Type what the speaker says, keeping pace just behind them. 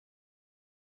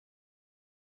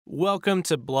Welcome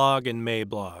to Blog and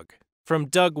Mablog from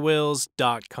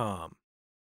DougWills.com.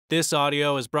 This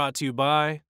audio is brought to you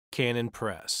by Canon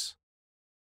Press.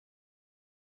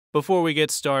 Before we get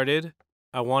started,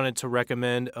 I wanted to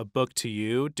recommend a book to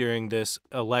you during this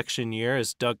election year.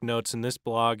 As Doug notes in this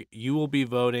blog, you will be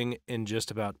voting in just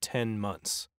about 10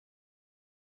 months.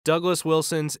 Douglas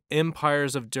Wilson's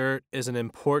Empires of Dirt is an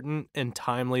important and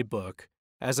timely book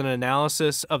as an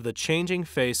analysis of the changing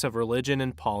face of religion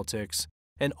and politics,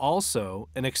 and also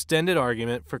an extended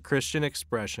argument for Christian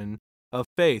expression of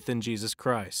faith in Jesus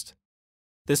Christ.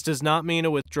 This does not mean a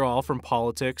withdrawal from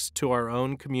politics to our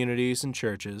own communities and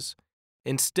churches.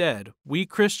 Instead, we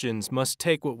Christians must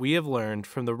take what we have learned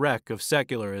from the wreck of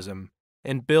secularism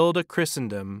and build a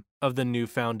Christendom of the new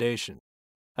foundation,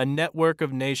 a network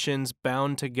of nations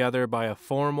bound together by a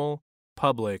formal,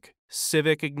 public,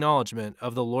 civic acknowledgement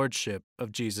of the Lordship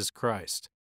of Jesus Christ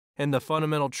and the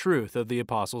fundamental truth of the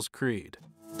Apostles' Creed.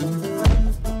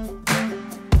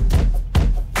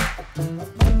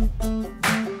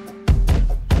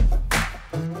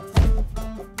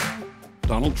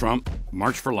 Donald Trump,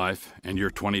 March for Life, and your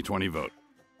 2020 vote.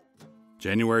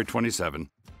 January 27,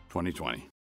 2020.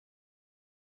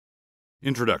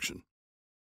 Introduction.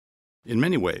 In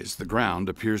many ways, the ground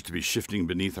appears to be shifting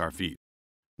beneath our feet.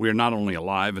 We are not only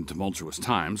alive in tumultuous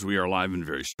times, we are alive in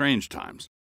very strange times.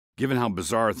 Given how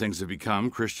bizarre things have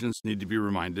become, Christians need to be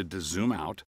reminded to zoom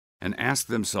out and ask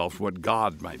themselves what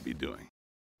God might be doing.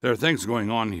 There are things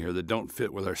going on here that don't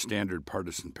fit with our standard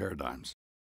partisan paradigms.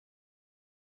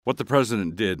 What the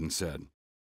president did and said.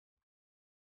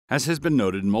 As has been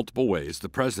noted in multiple ways, the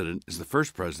president is the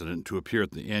first president to appear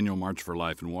at the annual March for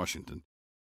Life in Washington.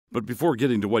 But before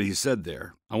getting to what he said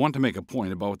there, I want to make a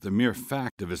point about what the mere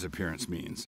fact of his appearance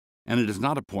means, and it is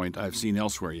not a point I have seen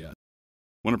elsewhere yet.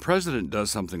 When a president does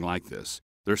something like this,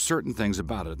 there are certain things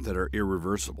about it that are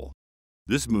irreversible.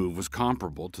 This move was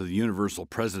comparable to the universal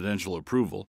presidential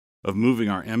approval of moving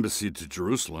our embassy to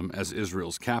Jerusalem as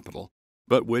Israel's capital,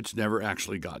 but which never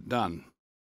actually got done.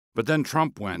 But then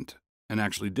Trump went and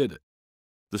actually did it.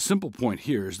 The simple point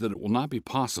here is that it will not be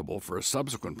possible for a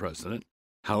subsequent president,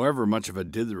 however much of a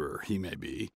ditherer he may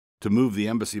be, to move the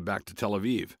embassy back to Tel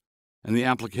Aviv. And the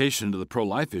application to the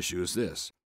pro-life issue is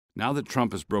this. Now that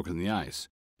Trump has broken the ice,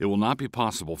 it will not be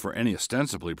possible for any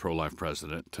ostensibly pro-life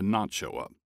president to not show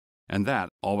up. And that,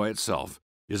 all by itself,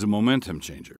 is a momentum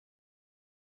changer.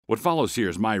 What follows here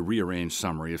is my rearranged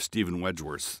summary of Stephen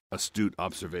Wedgeworth's astute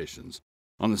observations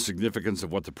on the significance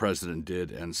of what the president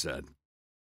did and said.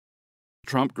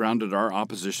 Trump grounded our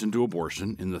opposition to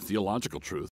abortion in the theological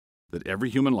truth that every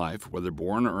human life, whether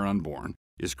born or unborn,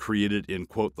 is created in,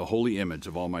 quote, the holy image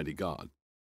of Almighty God.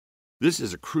 This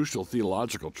is a crucial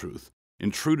theological truth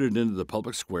intruded into the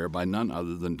public square by none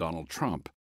other than Donald Trump,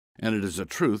 and it is a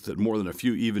truth that more than a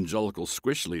few evangelical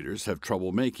squish leaders have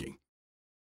trouble making.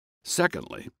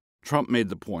 Secondly, Trump made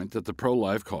the point that the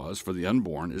pro-life cause for the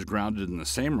unborn is grounded in the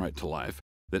same right to life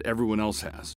that everyone else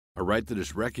has, a right that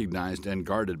is recognized and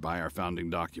guarded by our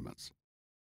founding documents.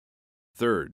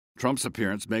 Third, Trump's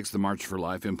appearance makes the March for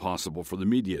Life impossible for the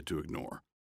media to ignore.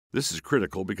 This is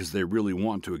critical because they really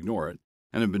want to ignore it,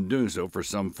 and have been doing so for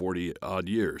some 40-odd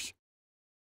years.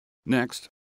 Next,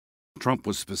 Trump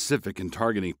was specific in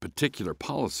targeting particular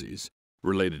policies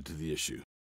related to the issue.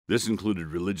 This included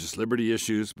religious liberty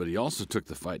issues, but he also took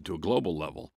the fight to a global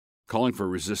level, calling for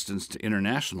resistance to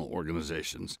international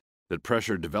organizations that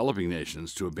pressure developing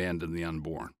nations to abandon the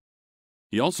unborn.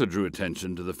 He also drew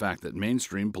attention to the fact that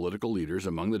mainstream political leaders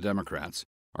among the Democrats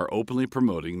are openly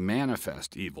promoting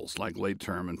manifest evils like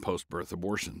late-term and post-birth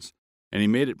abortions, and he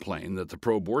made it plain that the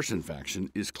pro-abortion faction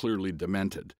is clearly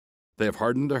demented. They have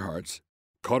hardened their hearts,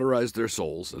 cauterized their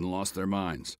souls, and lost their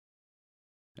minds.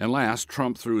 And last,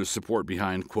 Trump threw his support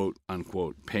behind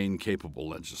quote-unquote pain-capable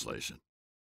legislation.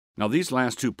 Now, these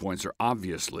last 2 points are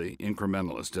obviously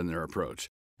incrementalist in their approach,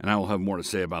 and I will have more to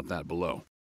say about that below.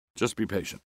 Just be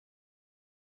patient.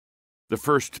 The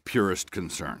first purest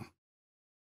concern.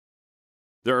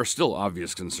 There are still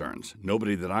obvious concerns.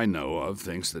 Nobody that I know of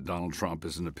thinks that Donald Trump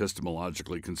is an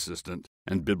epistemologically consistent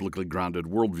and biblically grounded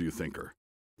worldview thinker.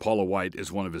 Paula White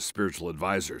is one of his spiritual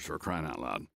advisors, for crying out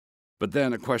loud. But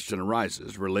then a question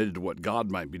arises related to what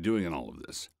God might be doing in all of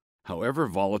this. However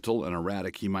volatile and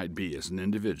erratic he might be as an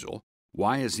individual,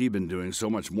 why has he been doing so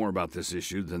much more about this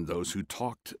issue than those who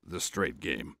talked the straight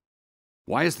game?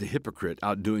 Why is the hypocrite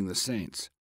outdoing the saints?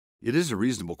 It is a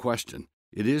reasonable question.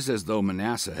 It is as though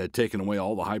Manasseh had taken away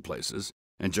all the high places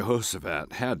and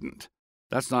Jehoshaphat hadn't.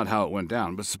 That's not how it went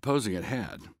down, but supposing it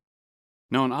had.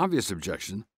 Now, an obvious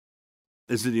objection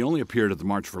is that he only appeared at the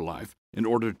March for Life in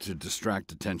order to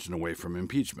distract attention away from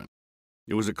impeachment.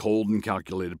 It was a cold and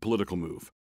calculated political move.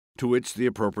 To which the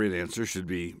appropriate answer should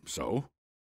be, so?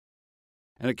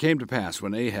 And it came to pass,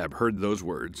 when Ahab heard those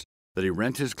words, that he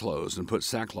rent his clothes, and put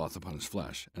sackcloth upon his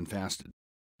flesh, and fasted,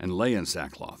 and lay in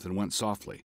sackcloth, and went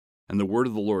softly. And the word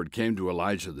of the Lord came to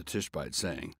Elijah the Tishbite,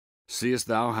 saying, Seest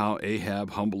thou how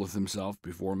Ahab humbleth himself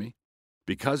before me?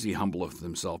 Because he humbleth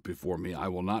himself before me, I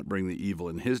will not bring the evil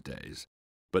in his days,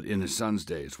 but in his son's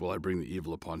days will I bring the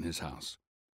evil upon his house.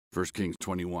 1 Kings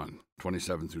 21,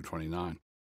 27 through 29.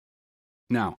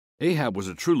 Now, Ahab was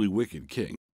a truly wicked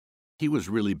king. He was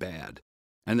really bad.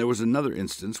 And there was another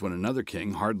instance when another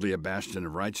king, hardly a bastion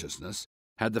of righteousness,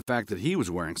 had the fact that he was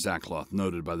wearing sackcloth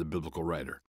noted by the biblical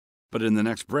writer. But in the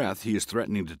next breath, he is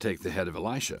threatening to take the head of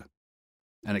Elisha.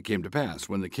 And it came to pass,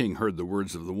 when the king heard the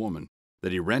words of the woman,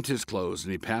 that he rent his clothes,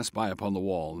 and he passed by upon the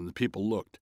wall, and the people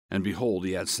looked, and behold,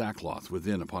 he had sackcloth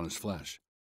within upon his flesh.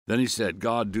 Then he said,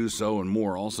 God do so and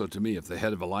more also to me, if the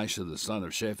head of Elisha the son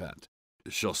of Shaphat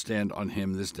shall stand on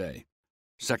him this day.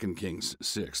 2 Kings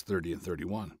 6, 30 and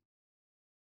 31.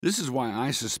 This is why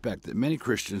I suspect that many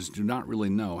Christians do not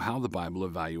really know how the Bible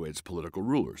evaluates political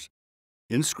rulers.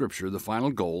 In Scripture, the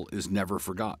final goal is never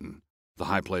forgotten. The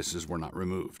high places were not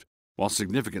removed, while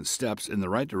significant steps in the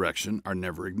right direction are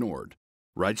never ignored.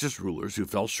 Righteous rulers who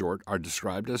fell short are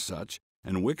described as such,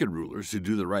 and wicked rulers who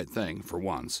do the right thing, for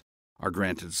once, are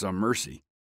granted some mercy.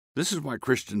 This is why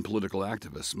Christian political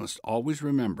activists must always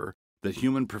remember that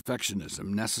human perfectionism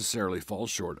necessarily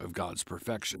falls short of God's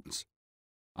perfections.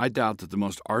 I doubt that the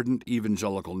most ardent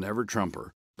evangelical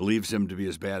never-Trumper believes him to be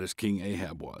as bad as King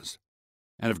Ahab was.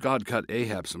 And if God cut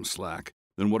Ahab some slack,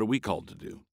 then what are we called to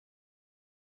do?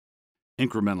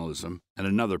 Incrementalism and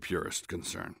another purist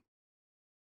concern.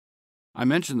 I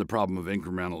mentioned the problem of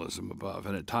incrementalism above,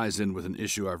 and it ties in with an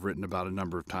issue I've written about a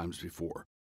number of times before: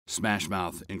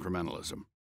 smash-mouth incrementalism.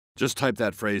 Just type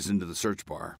that phrase into the search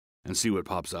bar and see what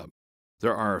pops up.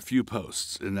 There are a few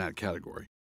posts in that category.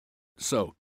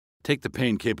 So, take the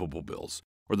pain-capable bills,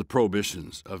 or the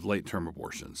prohibitions of late-term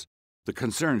abortions. The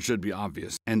concern should be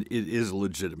obvious, and it is a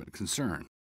legitimate concern.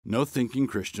 No thinking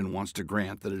Christian wants to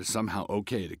grant that it is somehow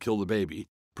okay to kill the baby,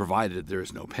 provided there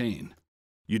is no pain.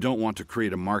 You don't want to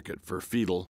create a market for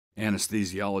fetal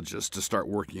anesthesiologists to start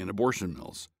working in abortion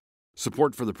mills.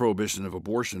 Support for the prohibition of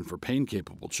abortion for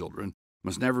pain-capable children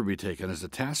must never be taken as a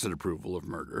tacit approval of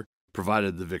murder,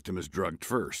 provided the victim is drugged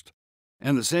first.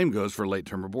 And the same goes for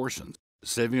late-term abortions.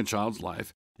 Saving a child's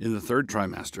life in the third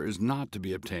trimester is not to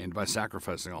be obtained by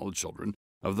sacrificing all the children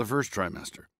of the first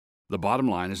trimester. The bottom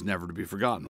line is never to be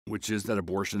forgotten, which is that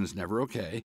abortion is never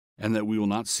okay, and that we will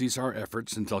not cease our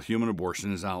efforts until human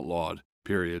abortion is outlawed.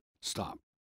 Period. Stop.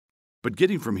 But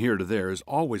getting from here to there is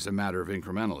always a matter of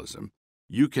incrementalism.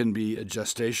 You can be a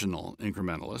gestational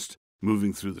incrementalist,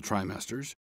 moving through the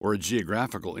trimesters, or a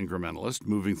geographical incrementalist,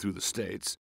 moving through the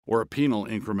states, or a penal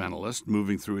incrementalist,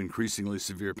 moving through increasingly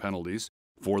severe penalties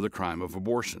for the crime of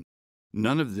abortion.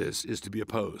 None of this is to be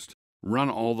opposed. Run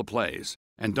all the plays,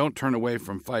 and don't turn away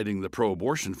from fighting the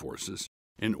pro-abortion forces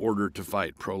in order to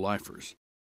fight pro-lifers.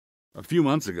 A few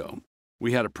months ago,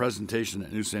 we had a presentation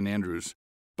at New St. Andrews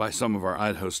by some of our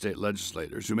Idaho state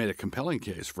legislators who made a compelling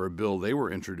case for a bill they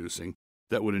were introducing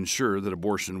that would ensure that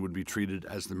abortion would be treated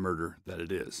as the murder that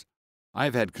it is. I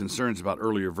have had concerns about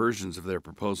earlier versions of their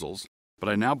proposals, but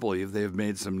I now believe they have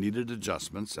made some needed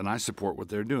adjustments, and I support what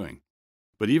they're doing.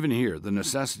 But even here, the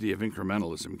necessity of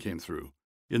incrementalism came through.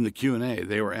 In the Q&A,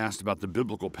 they were asked about the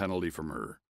biblical penalty for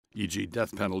murder, e.g.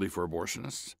 death penalty for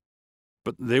abortionists.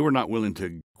 But they were not willing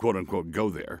to, quote-unquote,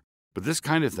 go there. But this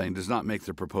kind of thing does not make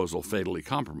the proposal fatally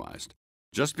compromised.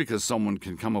 Just because someone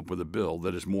can come up with a bill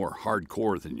that is more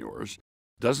hardcore than yours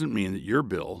doesn't mean that your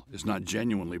bill is not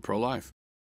genuinely pro-life.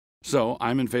 So,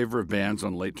 I'm in favor of bans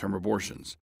on late-term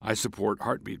abortions. I support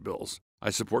heartbeat bills. I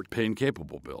support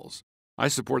pain-capable bills. I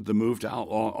support the move to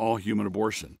outlaw all human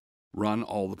abortion. Run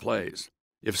all the plays.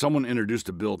 If someone introduced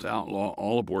a bill to outlaw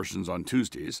all abortions on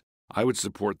Tuesdays, I would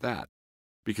support that,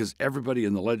 because everybody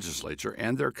in the legislature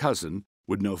and their cousin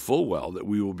would know full well that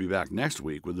we will be back next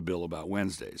week with a bill about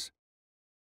Wednesdays.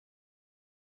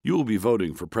 You will be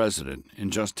voting for president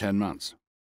in just 10 months.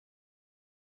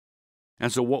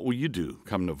 And so what will you do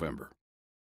come November?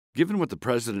 Given what the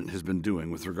president has been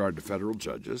doing with regard to federal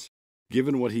judges,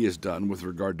 given what he has done with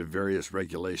regard to various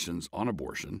regulations on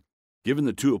abortion, given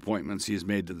the 2 appointments he has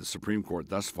made to the Supreme Court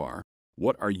thus far,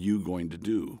 what are you going to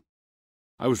do?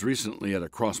 I was recently at a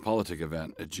cross-politic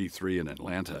event at G3 in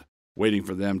Atlanta, waiting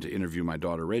for them to interview my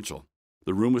daughter Rachel.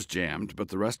 The room was jammed, but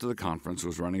the rest of the conference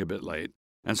was running a bit late,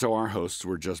 and so our hosts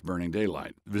were just burning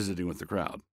daylight, visiting with the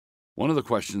crowd. One of the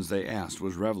questions they asked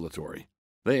was revelatory.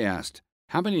 They asked,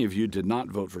 how many of you did not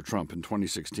vote for Trump in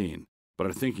 2016, but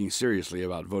are thinking seriously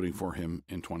about voting for him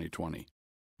in 2020?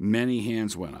 many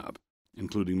hands went up,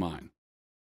 including mine.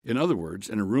 In other words,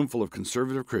 in a room full of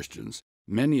conservative Christians,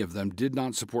 many of them did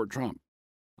not support Trump.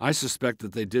 I suspect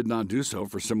that they did not do so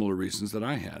for similar reasons that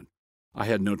I had. I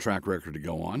had no track record to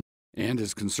go on, and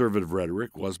his conservative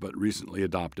rhetoric was but recently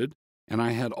adopted, and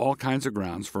I had all kinds of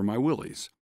grounds for my willies.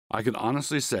 I could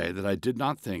honestly say that I did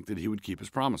not think that he would keep his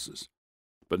promises.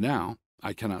 But now,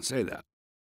 I cannot say that.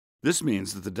 This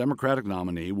means that the Democratic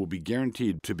nominee will be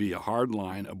guaranteed to be a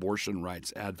hard-line abortion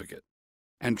rights advocate.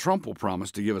 And Trump will promise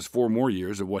to give us 4 more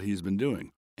years of what he's been doing.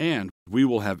 And we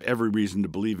will have every reason to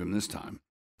believe him this time.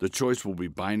 The choice will be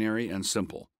binary and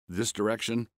simple, this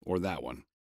direction or that one.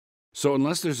 So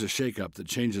unless there's a shakeup that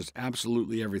changes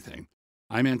absolutely everything,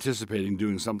 I'm anticipating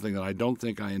doing something that I don't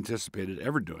think I anticipated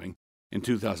ever doing in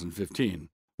 2015,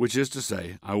 which is to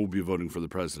say I will be voting for the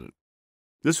president.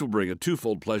 This will bring a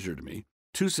twofold pleasure to me,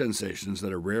 2 sensations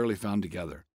that are rarely found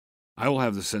together. I will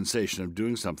have the sensation of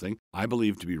doing something I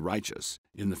believe to be righteous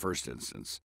in the first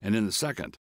instance, and in the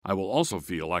second, I will also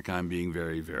feel like I'm being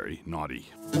very, very naughty.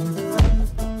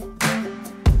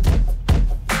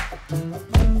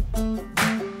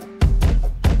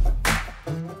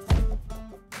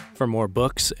 For more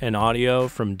books and audio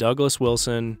from Douglas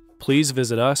Wilson, please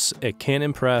visit us at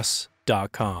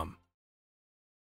canonpress.com.